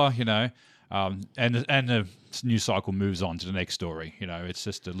 Next caller, and the news cycle moves on to the next story. It's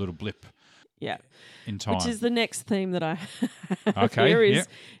just a little blip. Yeah. In time. Which is the next theme that I have here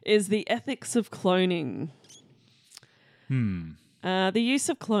is the ethics of cloning. The use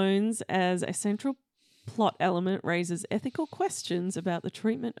of clones as a central plot element raises ethical questions about the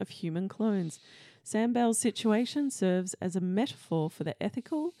treatment of human clones. Sam Bell's situation serves as a metaphor for the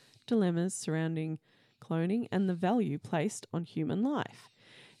ethical dilemmas surrounding cloning and the value placed on human life.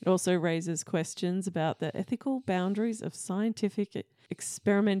 It also raises questions about the ethical boundaries of scientific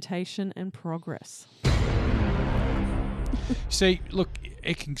experimentation and progress. See, look,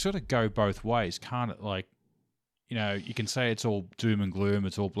 it can sort of go both ways, can't it? Like, you can say it's all doom and gloom,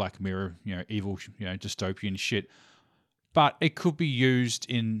 it's all Black Mirror, evil, dystopian shit. But it could be used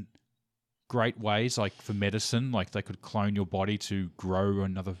in great ways, like for medicine, like they could clone your body to grow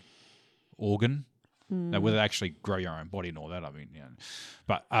another organ. Now, whether they actually grow your own body and all that, I mean,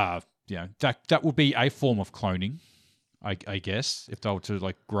 but that would be a form of cloning, I guess, if they were to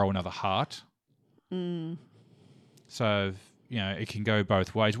like grow another heart. So it can go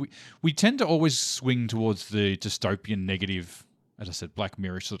both ways. We tend to always swing towards the dystopian negative, as I said, Black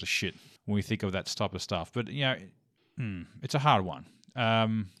Mirror sort of shit when we think of that type of stuff. But it's a hard one.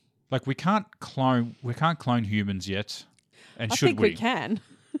 Like we can't clone humans yet, and should we? I think we can.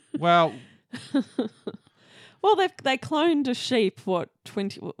 Well. Well, they cloned a sheep.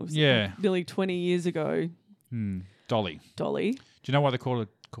 Nearly 20 years ago. Dolly. Dolly. Do you know why they called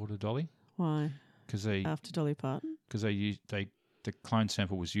a Dolly? Why? Because after Dolly Parton. Because the clone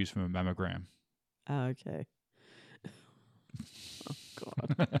sample was used from a mammogram. Oh, okay. Oh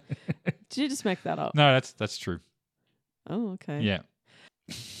God. Did you just make that up? No, that's true. Oh, okay. Yeah.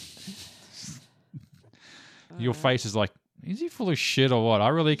 Your face is like, is he full of shit or what? I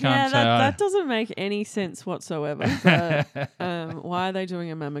really can't tell. That doesn't make any sense whatsoever. But why are they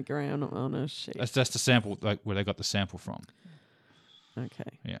doing a mammogram on a sheep? That's the sample, like where they got the sample from.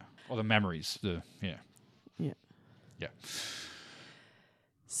 Okay. Yeah. Or the memories. Yeah.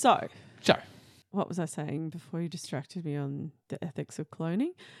 So, what was I saying before you distracted me on the ethics of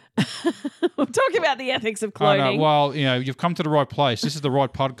cloning? We're talking about the ethics of cloning. Oh, no, well, you've come to the right place. This is the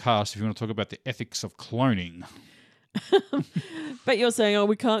right podcast if you want to talk about the ethics of cloning. But you're saying,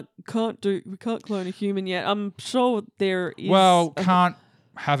 we can't we can't clone a human yet. I'm sure there is. Well,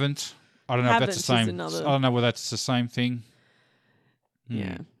 haven't. I don't know if that's the Haven't is same. another- I don't know whether that's the same thing.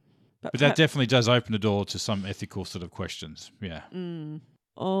 Yeah. But that definitely does open the door to some ethical sort of questions. Yeah.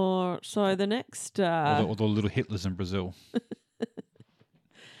 Or so the next Or the little Hitlers in Brazil.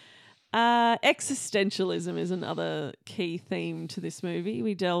 existentialism is another key theme to this movie.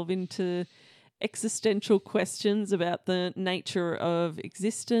 We delve into existential questions about the nature of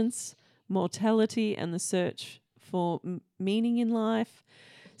existence, mortality, and the search for meaning in life.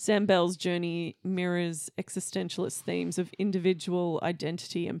 Sam Bell's journey mirrors existentialist themes of individual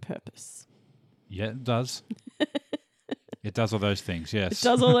identity and purpose. Yeah, it does. It does all those things, yes. It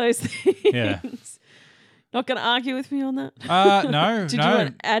does all those things. Yeah. Not going to argue with me on that? No, Did no. you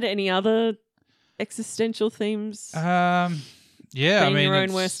want to add any other existential themes? Yeah, Being I mean, your own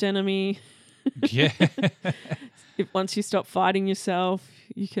it's- worst enemy. Yeah. Once you stop fighting yourself,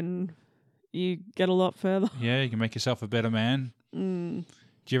 you get a lot further. Yeah, you can make yourself a better man. Do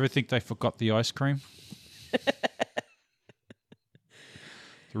you ever think they forgot the ice cream?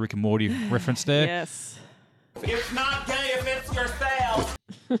 The Rick and Morty reference there. Yes. It's not gay if it's yourself.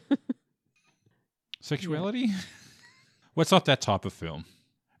 Sexuality? Well, it's not that type of film.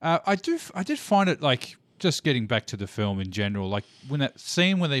 I did find it like, just getting back to the film in general, like when that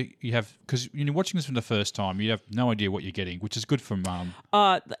scene where because you're watching this for the first time, you have no idea what you're getting, which is good from As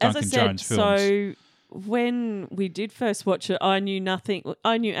I Duncan said, Jones films. so when we did first watch it, I knew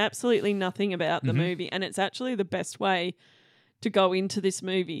absolutely nothing about the movie, and it's actually the best way to go into this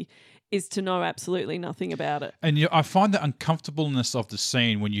movie is to know absolutely nothing about it. And I find the uncomfortableness of the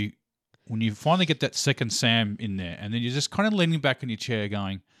scene when you finally get that second Sam in there, and then you're just kind of leaning back in your chair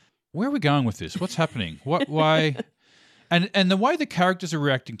going, where are we going with this? What's happening? Why? And the way the characters are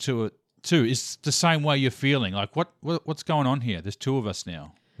reacting to it too is the same way you're feeling. Like, what's going on here? There's two of us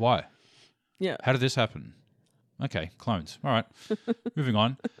now. Why? Yeah. How did this happen? Okay, clones. All right. Moving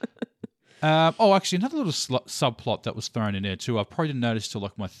on. Actually, another little subplot that was thrown in there too. I probably didn't notice till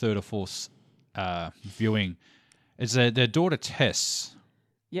like my third or fourth viewing. Is their daughter Tess.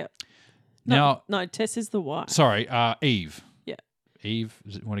 Yep. Now, No, Tess is the wife. sorry, Eve. Yeah. Eve.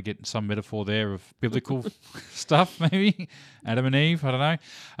 Does it want to get some metaphor there of biblical stuff? Maybe Adam and Eve. I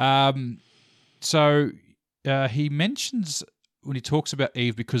don't know. So he mentions when he talks about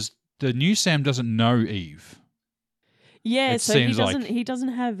Eve because the new Sam doesn't know Eve. Yeah, It so he seems doesn't. like- He doesn't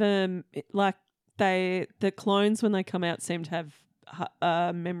have like the clones when they come out seem to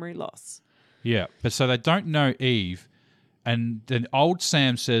have memory loss. Yeah, but so they don't know Eve, and then old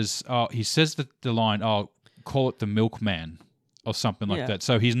Sam says, he says the line, call it the milkman or something like Yeah. that.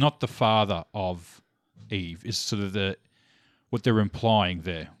 So he's not the father of Eve. Is sort of what they're implying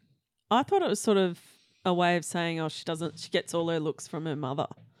there. I thought it was sort of a way of saying, she gets all her looks from her mother.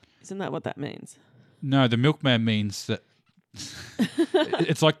 Isn't that what that means? No, the milkman means that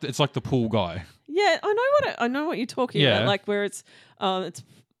it's like the pool guy. Yeah, I know what you're talking Yeah. about. Like where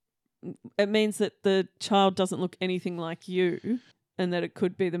it means that the child doesn't look anything like you, and that it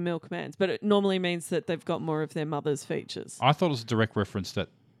could be the milkman's. But it normally means that they've got more of their mother's features. I thought it was a direct reference that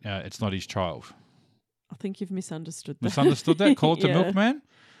it's not his child. I think you've misunderstood that. Misunderstood that? Call it the Yeah. milkman?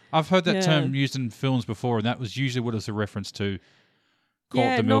 I've heard that Yeah. term used in films before, and that was usually what it's a reference to. Call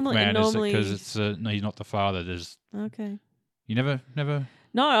Yeah, it the milkman normally- because it's no, he's not the father. There's Okay. you never.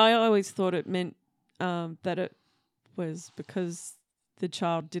 No, I always thought it meant that it was because the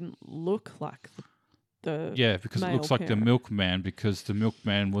child didn't look like the Yeah, because it male looks like the parent. milkman because the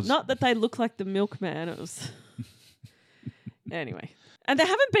milkman was Not that they look like the milkman. It was anyway. And there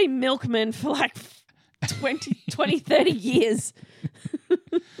haven't been milkmen for like 20, 30 years.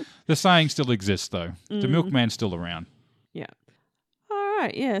 the saying still exists though. The Mm. milkman's still around. Yeah. All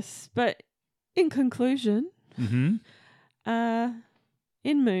right. Yes, but in conclusion, Mm-hmm.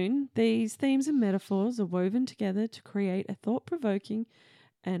 in Moon, these themes and metaphors are woven together to create a thought-provoking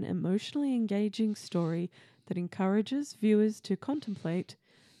and emotionally engaging story that encourages viewers to contemplate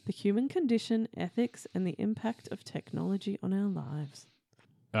the human condition, ethics, and the impact of technology on our lives.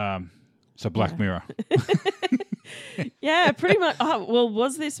 So Black Yeah. Mirror. Yeah, pretty much.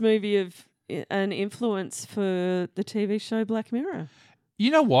 Was this movie an influence for the TV show Black Mirror? You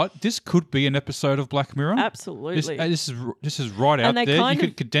know what? This could be an episode of Black Mirror. Absolutely. This is right out And they there. You kind could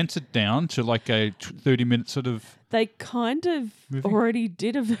of- condense it down to like a 30-minute sort of. They kind of Movie? already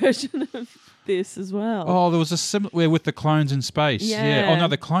did a version of this as well. Oh, there was a similar with the clones in space. Yeah. Oh Yeah. no,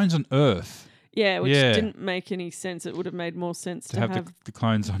 the clones on Earth. Yeah, which Yeah. didn't make any sense. It would have made more sense To to have the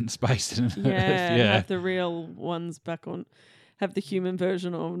clones on space and Earth. yeah, Yeah. have the real ones back on, have the human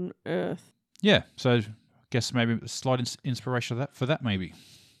version on Earth. Yeah. So I guess maybe a slight inspiration for that maybe.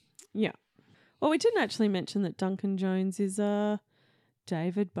 Yeah. Well, we didn't actually mention that Duncan Jones is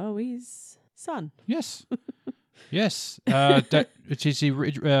David Bowie's son. Yes. Yes. Which is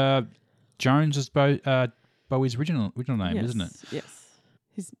Jones is Bowie's original name, Yes, isn't it? Yes.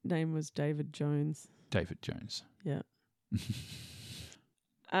 His name was David Jones. David Jones. Yeah.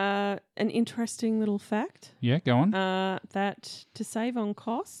 An interesting little fact. Yeah, go on. That to save on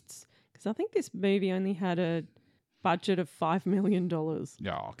costs, because I think this movie only had a budget of $5 million.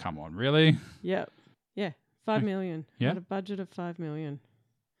 Oh, come on, really? Yeah. Yeah. $5 million. Yeah. Had a budget of $5 million,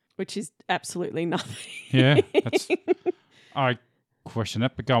 which is absolutely nothing. Yeah. I question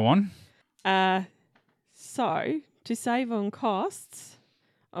that, but go on. So to save on costs,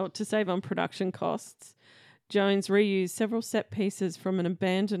 or to save on production costs, Jones reused several set pieces from an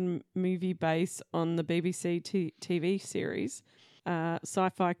abandoned movie base on the BBC TV series,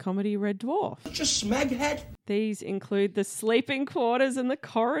 sci-fi comedy Red Dwarf. Just smeghead. These include the sleeping quarters and the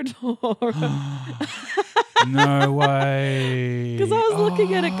corridor. No way. Because I was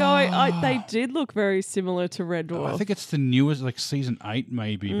looking at it going, they did look very similar to Red Dwarf. I think it's the newest, like season 8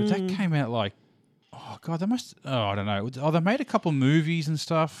 maybe, but that came out like, I don't know. They made a couple movies and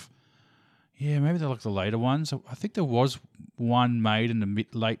stuff. Yeah, maybe they're like the later ones. I think there was one made in the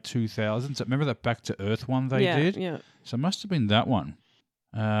late 2000s. Remember that Back to Earth one they did? Yeah. So it must have been that one.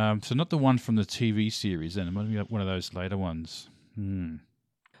 So not the one from the TV series then. It might be one of those later ones.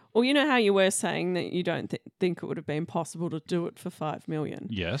 Well, you know how you were saying that you don't think it would have been possible to do it for $5 million?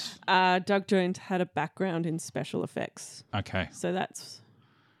 Yes. Doug Jones had a background in special effects. Okay.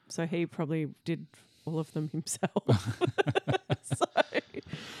 So he probably did all of them himself.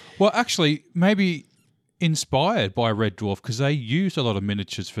 Well, actually, maybe inspired by Red Dwarf because they used a lot of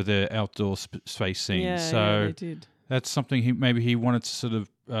miniatures for their outdoor space scenes. Yeah, they did. That's something he wanted to sort of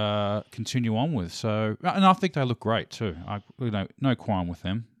continue on with. So, and I think they look great too. No qualm with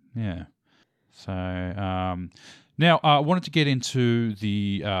them. Yeah. So now I wanted to get into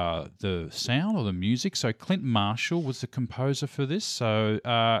the sound or the music. So Clint Marshall was the composer for this. So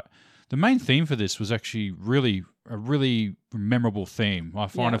the main theme for this was actually a really memorable theme. I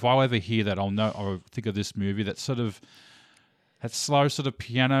find if I ever hear that, I'll think of this movie. That slow sort of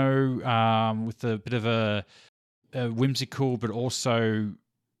piano with a bit of a whimsical, but also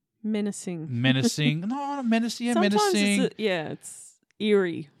menacing. No, not menacing. Yeah, Sometimes menacing. It's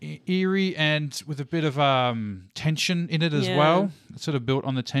eerie. Eerie, and with a bit of tension in it as well. It's sort of built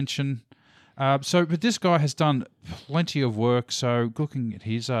on the tension. But this guy has done plenty of work. So looking at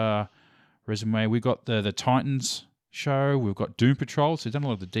his resume, we've got the Titans show. We've got Doom Patrol. So he's done a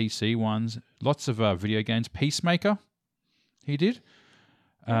lot of the DC ones. Lots of video games. Peacemaker, he did.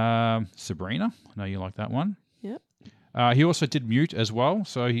 Sabrina, I know you like that one. Yep. He also did Mute as well.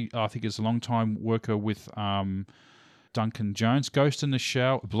 So I think he's a long-time worker with Duncan Jones. Ghost in the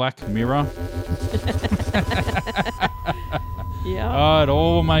Shell, Black Mirror. Yeah. Oh, it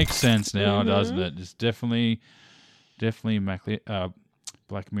all makes sense now, doesn't it? It's definitely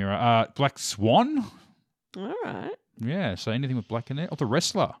Black Mirror. Black Swan. All right. Yeah, so anything with black in it. Oh, The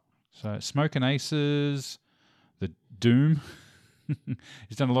Wrestler. So Smoking Aces, The Doom.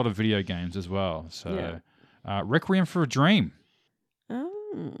 He's done a lot of video games as well. So Requiem for a Dream.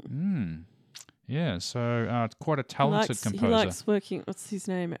 Oh. Yeah, so quite a talented composer. He likes working. What's his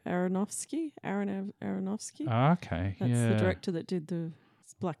name? Aronofsky. Okay, That's the director that did the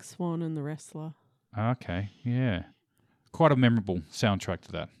Black Swan and The Wrestler. Okay, yeah. Quite a memorable soundtrack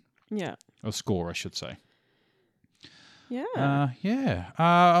to that. Yeah. Or score, I should say. Yeah.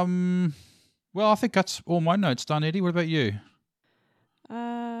 Well, I think that's all my notes done, Eddie. What about you?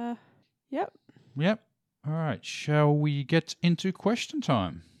 Yep. Yep. All right. Shall we get into question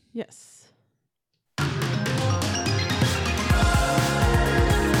time? Yes.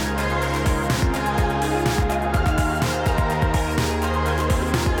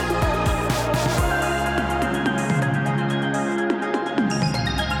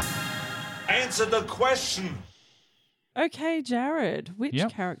 Answer the question. Okay, Jarrod, which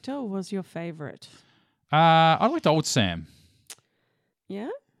Yep. character was your favourite? I liked Old Sam. Yeah?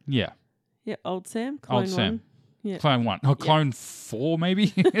 Yeah. Yeah, Old Sam? Clone Old Sam. 1. Yeah. Clone 1. Oh, Clone 4,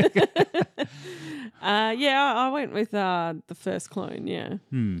 maybe? I went with the first clone, yeah.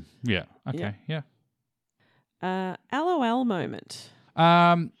 Yeah. Okay. Yeah. LOL moment.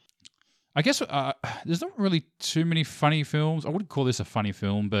 I guess there's not really too many funny films. I wouldn't call this a funny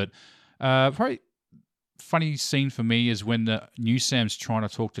film, but probably funny scene for me is when the new Sam's trying to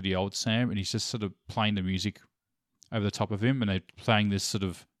talk to the old Sam and he's just sort of playing the music over the top of him and they're playing this sort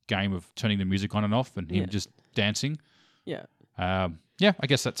of game of turning the music on and off and him just dancing. Yeah. I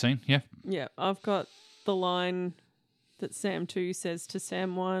guess that scene, yeah. Yeah, I've got the line that Sam 2 says to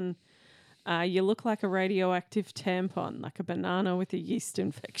Sam 1, you look like a radioactive tampon, like a banana with a yeast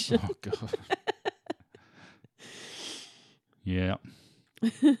infection. Oh, God. Yeah.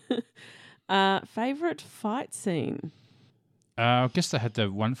 Favorite fight scene? I guess they had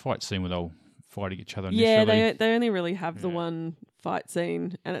the one fight scene where they were fighting each other initially. Yeah, they only really have the one fight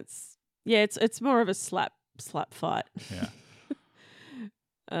scene, and it's more of a slap fight. Yeah.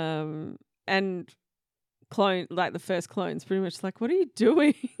 And clone, like the first clone's pretty much like, what are you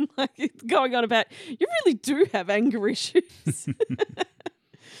doing? Like it's going on about, you really do have anger issues.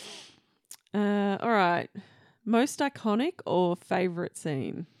 All right. Most iconic or favorite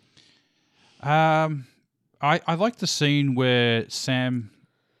scene? I like the scene where Sam,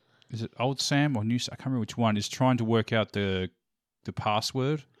 is it old Sam or new Sam? I can't remember which one, is trying to work out the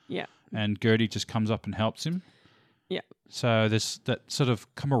password. Yeah. And Gertie just comes up and helps him. Yeah. So there's that sort of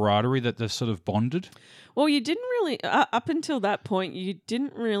camaraderie that they're sort of bonded. Well, you didn't really, up until that point, you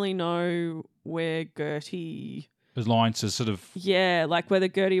didn't really know where Gertie... There's lines to sort of... Yeah, like whether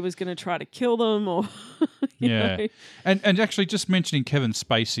Gertie was going to try to kill them or... you know. And actually just mentioning Kevin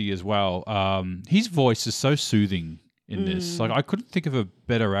Spacey as well, his voice is so soothing in this. Like I couldn't think of a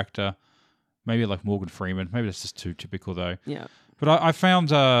better actor, maybe like Morgan Freeman. Maybe that's just too typical though. Yeah. But I found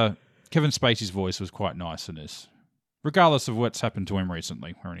Kevin Spacey's voice was quite nice in this, regardless of what's happened to him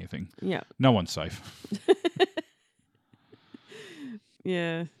recently or anything. Yeah. No one's safe.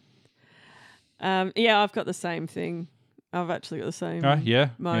 Yeah. I've got the same thing. I've actually got the same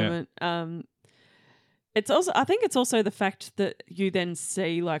moment. Yeah. It's also, I think it's also the fact that you then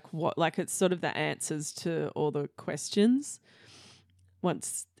see like it's sort of the answers to all the questions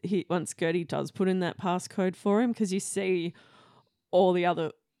once Gertie does put in that passcode for him, because you see all the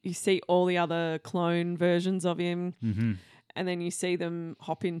other clone versions of him, and then you see them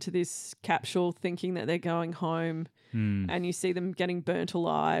hop into this capsule thinking that they're going home, and you see them getting burnt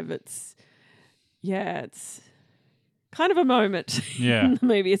alive. It's kind of a moment in the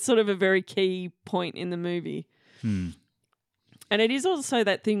movie. It's sort of a very key point in the movie. And it is also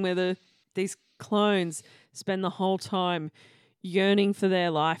that thing where these clones spend the whole time yearning for their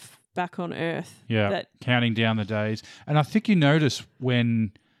life back on Earth. Yeah, counting down the days. And I think you notice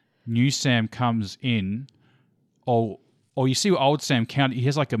when new Sam comes in, or you see old Sam count, he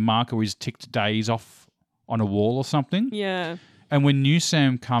has like a marker where he's ticked days off on a wall or something. Yeah. And when new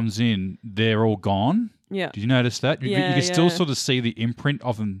Sam comes in, they're all gone. Yeah. Did you notice that? You can still sort of see the imprint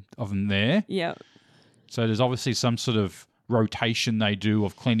of them there. Yeah. So there's obviously some sort of rotation they do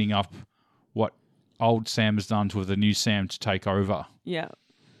of cleaning up what old Sam has done to the new Sam to take over. Yeah.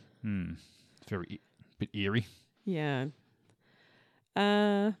 It's very bit eerie. Yeah.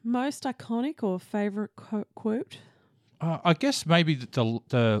 Most iconic or favorite quote? I guess maybe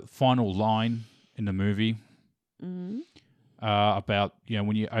the final line in the movie. About,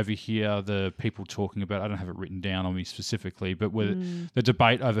 when you overhear the people talking about, I don't have it written down on me specifically, but with the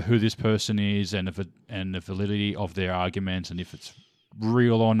debate over who this person is and the validity of their argument and if it's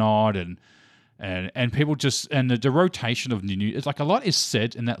real or not, and people just, and the rotation of new, it's like a lot is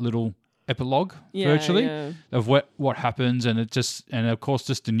said in that little epilogue virtually of what happens, and of course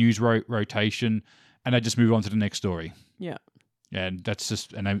just the news rotation, and they just move on to the next story. Yeah. And that's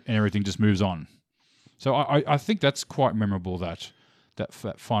just, and everything just moves on. So I think that's quite memorable, that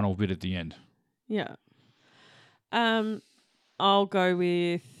final bit at the end. Yeah. I'll go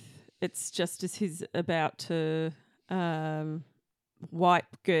with, it's just as he's about to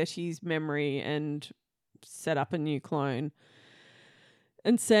wipe Gertie's memory and set up a new clone.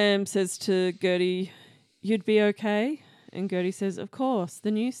 And Sam says to Gertie, "You'd be okay?" And Gertie says, "Of course.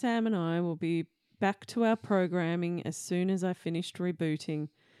 The new Sam and I will be back to our programming as soon as I finished rebooting."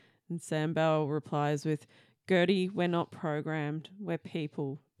 And Sam Bell replies with, "Gertie, we're not programmed. We're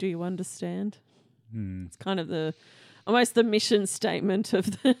people. Do you understand?" It's kind of almost the mission statement of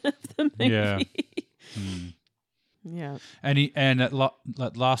the movie. Yeah. Yeah. And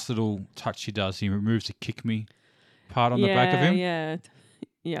that last little touch he does, he removes the kick me part on the back of him. Yeah.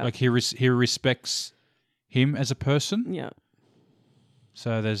 Yeah. Like he respects him as a person. Yeah.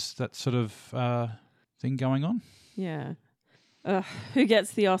 So there's that sort of thing going on. Yeah. Who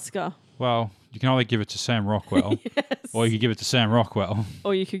gets the Oscar? Well, you can either give it to Sam Rockwell, Yes. or you could give it to Sam Rockwell.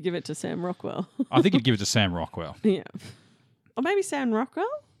 Or you could give it to Sam Rockwell. I think you'd give it to Sam Rockwell. Yeah. Or maybe Sam Rockwell?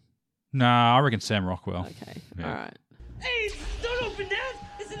 Nah, I reckon Sam Rockwell. Okay. Yeah. All right. Hey, don't open that!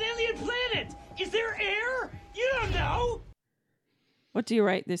 It's an alien planet! Is there air? You don't know! What do you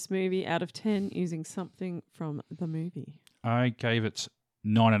rate this movie out of 10 using something from the movie? I gave it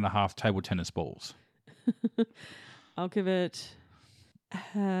 9.5 table tennis balls. I'll give it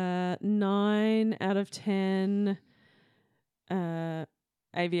 9 out of 10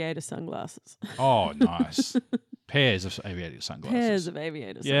 aviator sunglasses. Oh, nice. Pairs of aviator sunglasses. Pairs of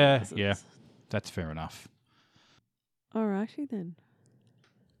aviator Yeah, sunglasses. yeah. That's fair enough. Alrighty then.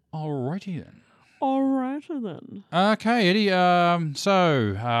 Alrighty then. Alrighty then. Okay, Eddie.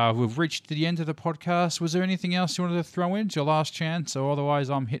 So we've reached the end of the podcast. Was there anything else you wanted to throw in? It's your last chance, or otherwise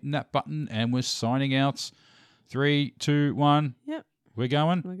I'm hitting that button and we're signing out. 3, 2, 1. Yep. We're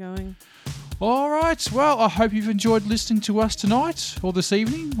going. We're going. All right. Well, I hope you've enjoyed listening to us tonight, or this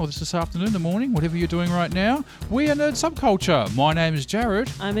evening, or this afternoon, the morning, whatever you're doing right now. We are Nerd Subculture. My name is Jarrod.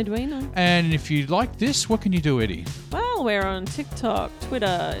 I'm Edwina. And if you like this, what can you do, Eddie? Well, we're on TikTok,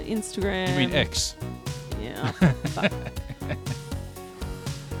 Twitter, Instagram. You mean X? Yeah. Fuck.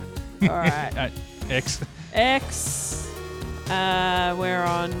 All right. X. X. We're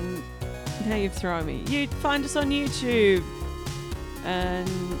on. Now you've thrown me. You find us on YouTube and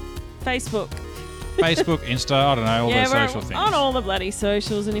Facebook. Facebook, Insta, I don't know, all those we're social things. on all the bloody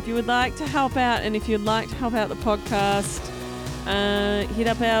socials. And if you would like to help out, and if you'd like to help out the podcast, hit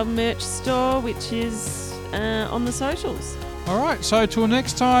up our merch store, which is on the socials. All right. So till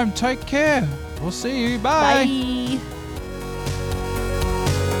next time, take care. We'll see you. Bye. Bye.